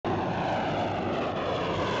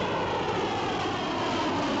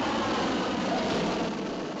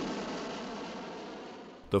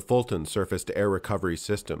the Fulton Surface-to-Air Recovery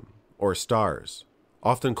System, or STARS,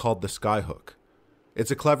 often called the Skyhook. It's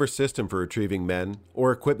a clever system for retrieving men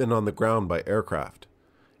or equipment on the ground by aircraft.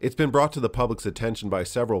 It's been brought to the public's attention by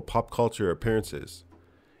several pop culture appearances.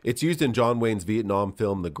 It's used in John Wayne's Vietnam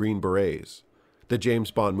film The Green Berets, the James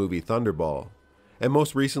Bond movie Thunderball, and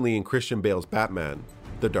most recently in Christian Bale's Batman,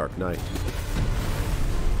 The Dark Knight.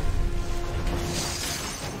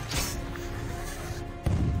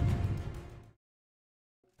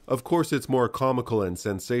 Of course, its more comical and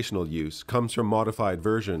sensational use comes from modified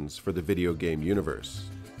versions for the video game universe.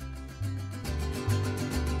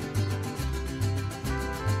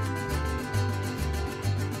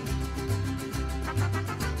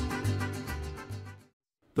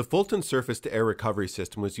 The Fulton Surface-to-Air Recovery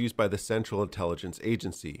System was used by the Central Intelligence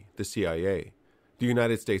Agency, the CIA, the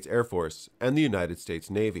United States Air Force, and the United States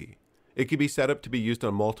Navy. It could be set up to be used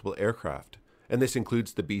on multiple aircraft, and this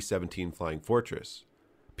includes the B-17 Flying Fortress,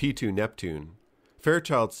 P-2 Neptune,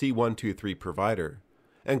 Fairchild C-123 Provider,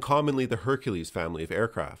 and commonly the Hercules family of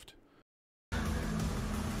aircraft. And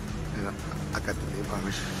I got the name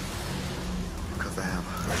Irish because I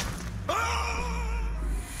have.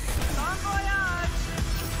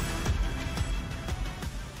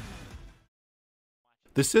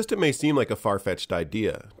 The system may seem like a far-fetched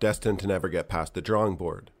idea, destined to never get past the drawing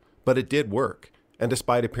board, but it did work, and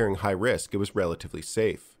despite appearing high risk, it was relatively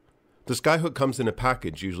safe. The Skyhook comes in a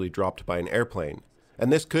package usually dropped by an airplane,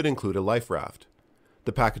 and this could include a life raft.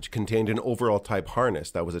 The package contained an overall-type harness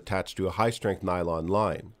that was attached to a high-strength nylon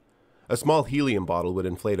line. A small helium bottle would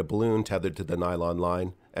inflate a balloon tethered to the nylon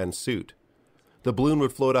line and suit. The balloon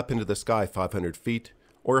would float up into the sky 500 feet,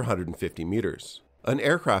 or 150 meters. An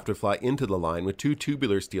aircraft would fly into the line with two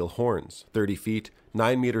tubular steel horns, 30 feet,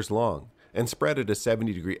 9 meters long, and spread at a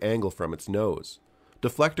 70-degree angle from its nose.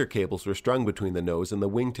 Deflector cables were strung between the nose and the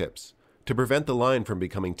wingtips to prevent the line from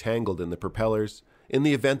becoming tangled in the propellers in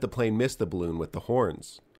the event the plane missed the balloon with the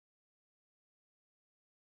horns.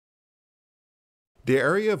 The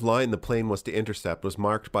area of line the plane was to intercept was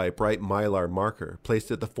marked by a bright mylar marker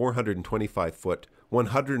placed at the 425-foot,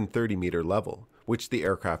 130-meter level, which the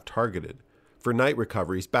aircraft targeted. For night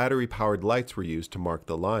recoveries, battery-powered lights were used to mark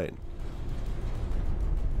the line.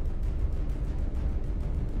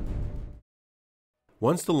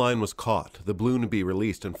 Once the line was caught, the balloon would be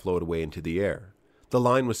released and float away into the air. The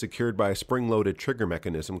line was secured by a spring-loaded trigger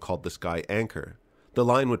mechanism called the Sky Anchor. The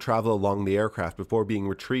line would travel along the aircraft before being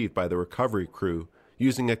retrieved by the recovery crew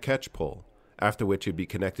using a catch pole, after which it would be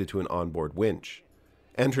connected to an onboard winch.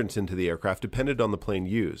 Entrance into the aircraft depended on the plane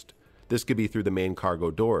used. This could be through the main cargo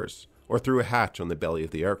doors, or through a hatch on the belly of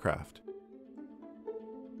the aircraft.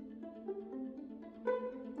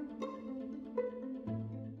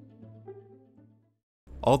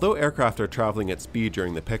 Although aircraft are traveling at speed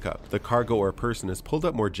during the pickup, the cargo or person is pulled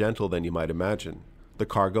up more gentle than you might imagine. The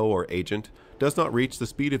cargo or agent does not reach the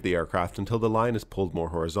speed of the aircraft until the line is pulled more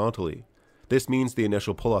horizontally. This means the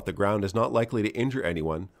initial pull off the ground is not likely to injure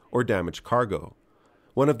anyone or damage cargo.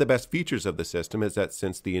 One of the best features of the system is that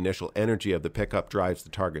since the initial energy of the pickup drives the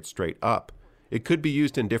target straight up, it could be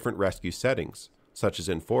used in different rescue settings, such as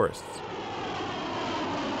in forests.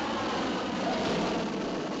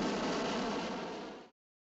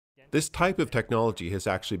 This type of technology has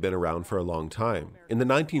actually been around for a long time. In the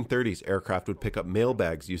 1930s, aircraft would pick up mail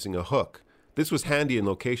bags using a hook. This was handy in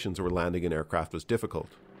locations where landing an aircraft was difficult.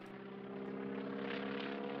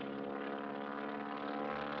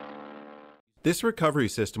 This recovery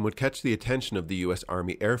system would catch the attention of the U.S.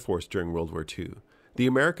 Army Air Force during World War II. The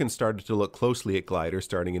Americans started to look closely at gliders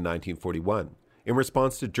starting in 1941, in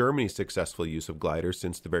response to Germany's successful use of gliders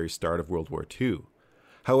since the very start of World War II.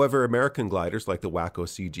 However, American gliders like the Waco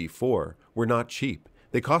CG-4 were not cheap.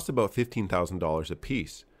 They cost about $15,000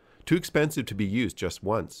 apiece, too expensive to be used just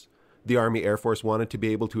once. The Army Air Force wanted to be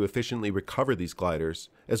able to efficiently recover these gliders,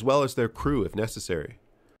 as well as their crew if necessary.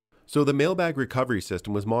 So the mailbag recovery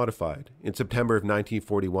system was modified. In September of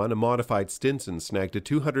 1941, a modified Stinson snagged a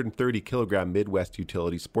 230-kilogram Midwest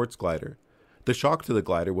utility sports glider. The shock to the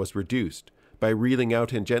glider was reduced by reeling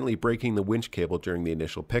out and gently breaking the winch cable during the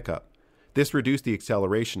initial pickup. This reduced the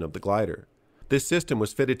acceleration of the glider. This system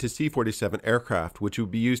was fitted to C-47 aircraft, which would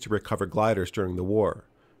be used to recover gliders during the war,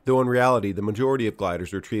 though in reality the majority of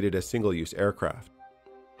gliders were treated as single-use aircraft.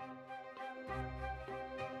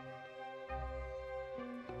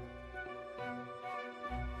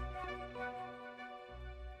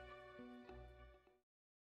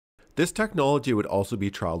 This technology would also be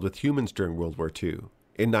trialed with humans during World War II.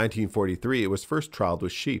 In 1943, it was first trialed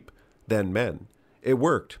with sheep, then men. It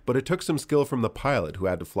worked, but it took some skill from the pilot who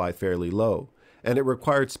had to fly fairly low, and it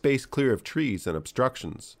required space clear of trees and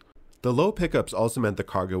obstructions. The low pickups also meant the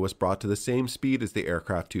cargo was brought to the same speed as the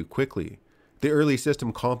aircraft too quickly. The early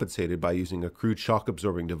system compensated by using a crude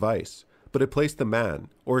shock-absorbing device, but it placed the man,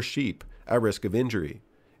 or sheep, at risk of injury.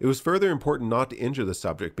 It was further important not to injure the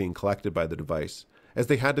subject being collected by the device, as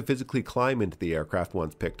they had to physically climb into the aircraft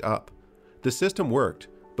once picked up. The system worked,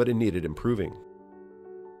 but it needed improving.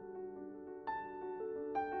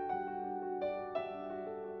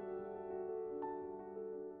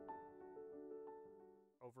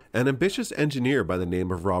 An ambitious engineer by the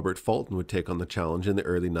name of Robert Fulton would take on the challenge in the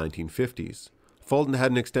early 1950s. Fulton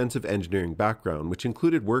had an extensive engineering background, which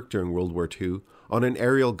included work during World War II on an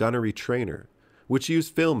aerial gunnery trainer, which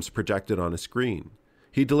used films projected on a screen.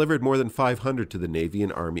 He delivered more than 500 to the Navy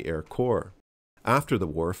and Army Air Corps. After the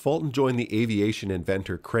war, Fulton joined the aviation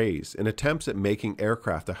inventor craze in attempts at making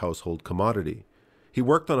aircraft a household commodity. He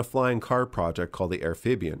worked on a flying car project called the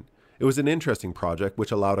Amphibian. It was an interesting project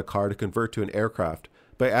which allowed a car to convert to an aircraft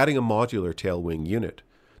by adding a modular tail wing unit.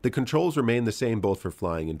 The controls remained the same both for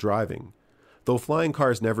flying and driving. Though flying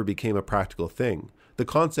cars never became a practical thing, the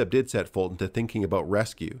concept did set Fulton to thinking about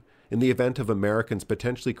rescue in the event of Americans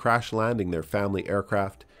potentially crash landing their family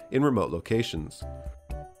aircraft in remote locations.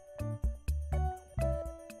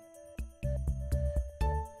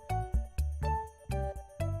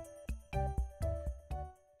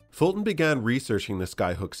 Fulton began researching the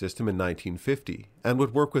skyhook system in 1950 and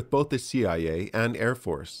would work with both the CIA and Air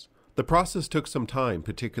Force. The process took some time,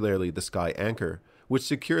 particularly the sky anchor, which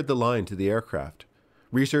secured the line to the aircraft.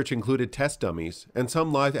 Research included test dummies and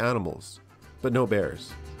some live animals, but no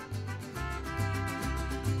bears.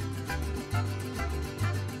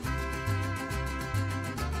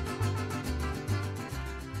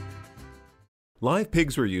 Live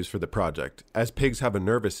pigs were used for the project, as pigs have a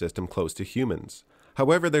nervous system close to humans.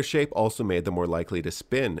 However, their shape also made them more likely to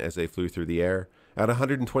spin as they flew through the air at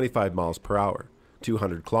 125 miles per hour,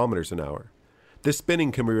 200 kilometers an hour. This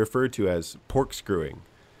spinning can be referred to as porkscrewing.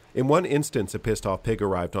 In one instance, a pissed-off pig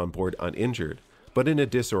arrived on board uninjured, but in a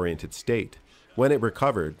disoriented state. When it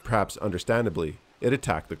recovered, perhaps understandably, it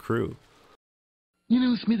attacked the crew. You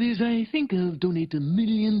know, Smithers, I think I'll donate $1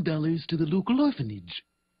 million to the local orphanage.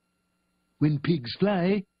 When pigs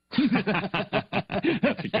fly...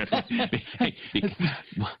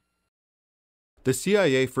 The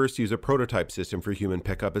CIA first used a prototype system for human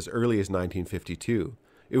pickup as early as 1952.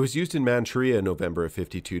 It was used in Manchuria in November of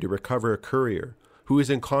 52 to recover a courier who was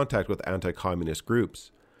in contact with anti-communist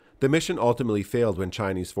groups. The mission ultimately failed when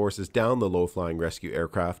Chinese forces downed the low-flying rescue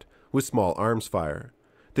aircraft with small arms fire.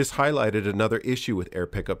 This highlighted another issue with air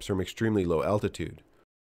pickups from extremely low altitude.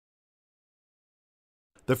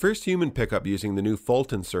 The first human pickup using the new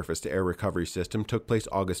Fulton surface-to-air recovery system took place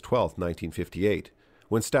August 12, 1958,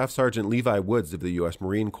 when Staff Sergeant Levi Woods of the U.S.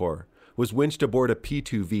 Marine Corps was winched aboard a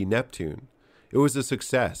P-2V Neptune. It was a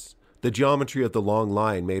success. The geometry of the long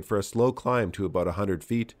line made for a slow climb to about 100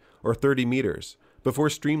 feet, or 30 meters, before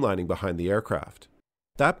streamlining behind the aircraft.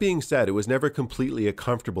 That being said, it was never completely a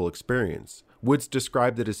comfortable experience. Woods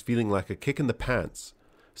described it as feeling like a kick in the pants.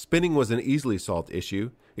 Spinning was an easily solved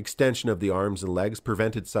issue. Extension of the arms and legs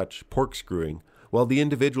prevented such porkscrewing, while the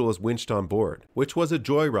individual was winched on board, which was a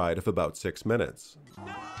joyride of about 6 minutes.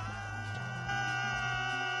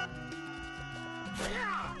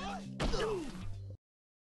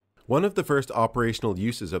 One of the first operational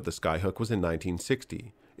uses of the skyhook was in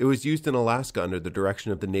 1960. It was used in Alaska under the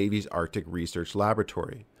direction of the Navy's Arctic Research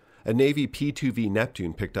Laboratory. A Navy P-2V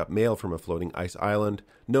Neptune picked up mail from a floating ice island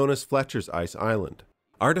known as Fletcher's Ice Island.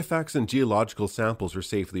 Artifacts and geological samples were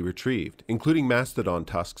safely retrieved, including mastodon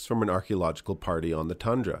tusks from an archaeological party on the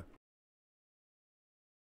tundra.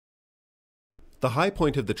 The high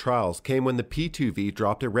point of the trials came when the P-2V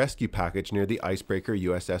dropped a rescue package near the icebreaker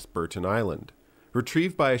USS Burton Island.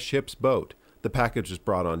 Retrieved by a ship's boat, the package was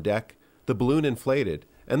brought on deck, the balloon inflated,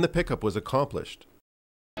 and the pickup was accomplished.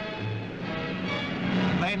 Plane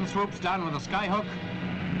swoops down with a skyhook,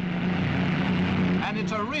 and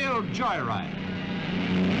it's a real joyride.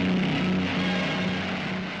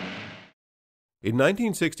 In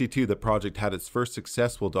 1962, the project had its first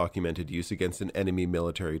successful documented use against an enemy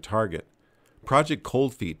military target. Project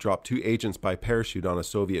Cold Feet dropped 2 agents by parachute on a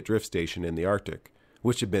Soviet drift station in the Arctic,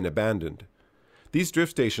 which had been abandoned. These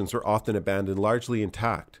drift stations were often abandoned largely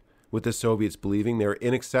intact, with the Soviets believing they were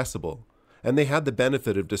inaccessible, and they had the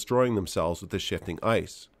benefit of destroying themselves with the shifting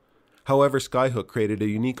ice. However, Skyhook created a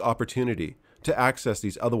unique opportunity to access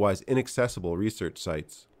these otherwise inaccessible research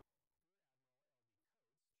sites.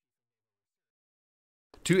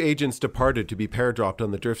 2 agents departed to be paradropped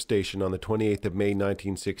on the drift station on the 28th of May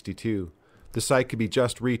 1962. The site could be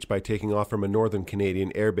just reached by taking off from a northern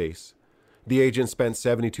Canadian airbase. The agents spent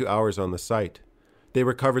 72 hours on the site. They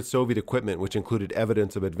recovered Soviet equipment which included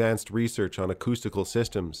evidence of advanced research on acoustical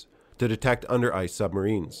systems to detect under-ice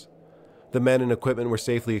submarines. The men and equipment were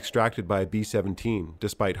safely extracted by a B-17,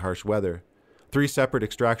 despite harsh weather. 3 separate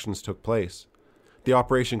extractions took place. The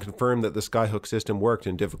operation confirmed that the skyhook system worked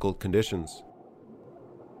in difficult conditions.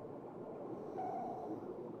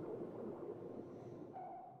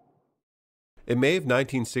 In May of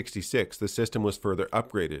 1966, the system was further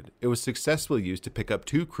upgraded. It was successfully used to pick up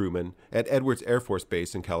 2 crewmen at Edwards Air Force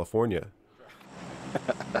Base in California.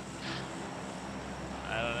 I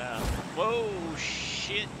don't know. Whoa,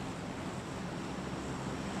 shit.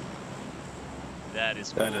 That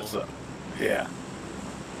is cool. That is, yeah.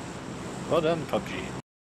 Well done, PUBG.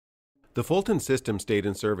 The Fulton system stayed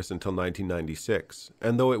in service until 1996,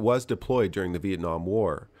 and though it was deployed during the Vietnam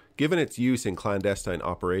War, given its use in clandestine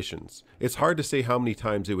operations, it's hard to say how many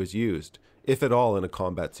times it was used, if at all in a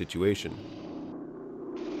combat situation.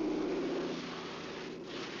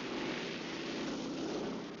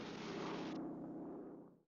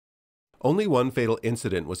 Only one fatal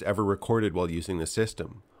incident was ever recorded while using the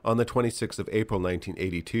system. On the 26th of April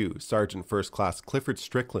 1982, Sergeant First Class Clifford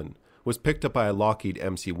Strickland was picked up by a Lockheed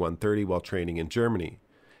MC-130 while training in Germany.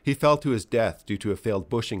 He fell to his death due to a failed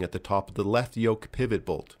bushing at the top of the left yoke pivot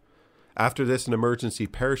bolt. After this, an emergency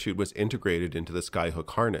parachute was integrated into the skyhook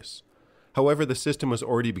harness. However, the system was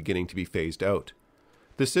already beginning to be phased out.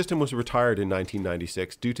 The system was retired in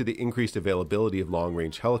 1996 due to the increased availability of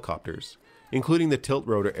long-range helicopters, including the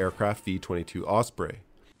tilt-rotor aircraft V-22 Osprey.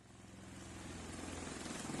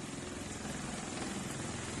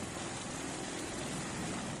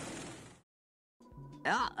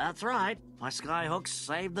 Yeah, that's right. My skyhooks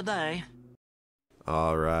saved the day.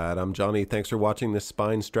 Alright, I'm Johnny. Thanks for watching this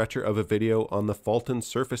spine stretcher of a video on the Fulton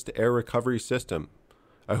surface-to-air recovery system.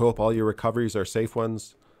 I hope all your recoveries are safe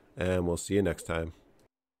ones, and we'll see you next time.